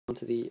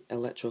To the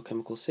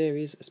electrochemical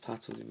series as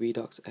part of the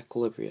Redox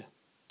Equillibria.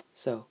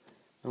 So,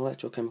 an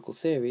electrochemical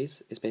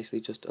series is basically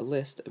just a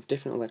list of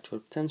different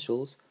electrode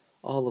potentials,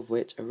 all of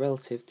which are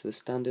relative to the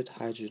standard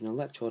hydrogen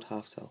electrode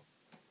half cell.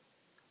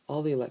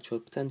 All the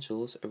electrode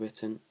potentials are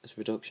written as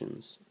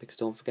reductions, because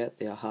don't forget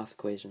they are half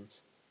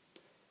equations.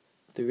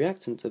 The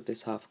reactant of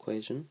this half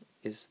equation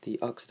is the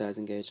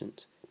oxidizing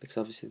agent, because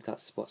obviously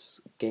that's what's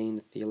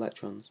gained the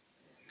electrons,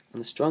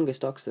 and the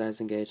strongest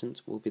oxidizing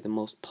agent will be the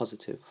most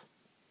positive.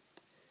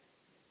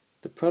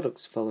 The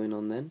product following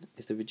on then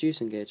is the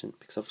reducing agent,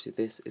 because obviously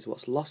this is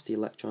what's lost the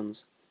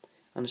electrons,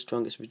 and the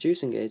strongest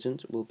reducing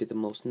agent will be the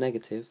most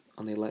negative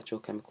on the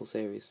electrochemical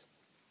series.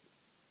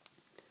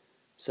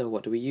 So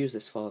what do we use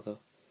this for though?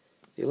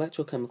 The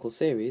electrochemical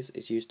series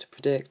is used to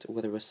predict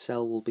whether a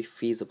cell will be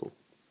feasible.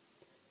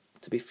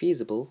 To be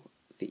feasible,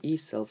 the E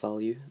cell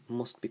value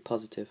must be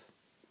positive.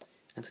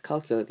 And to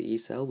calculate the E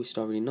cell, we should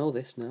already know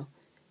this now,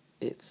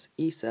 it's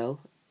E cell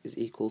is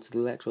equal to the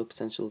electrode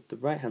potential of the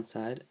right hand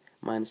side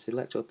minus the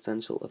electrode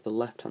potential of the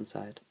left hand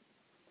side.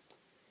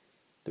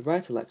 The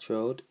right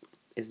electrode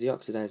is the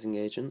oxidizing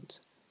agent,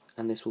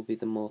 and this will be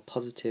the more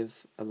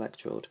positive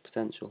electrode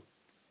potential.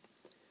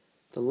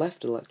 The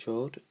left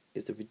electrode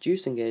is the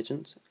reducing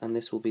agent, and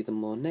this will be the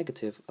more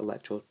negative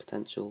electrode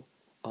potential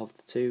of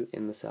the two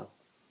in the cell.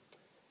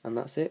 And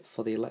that's it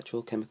for the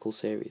electrochemical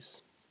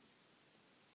series.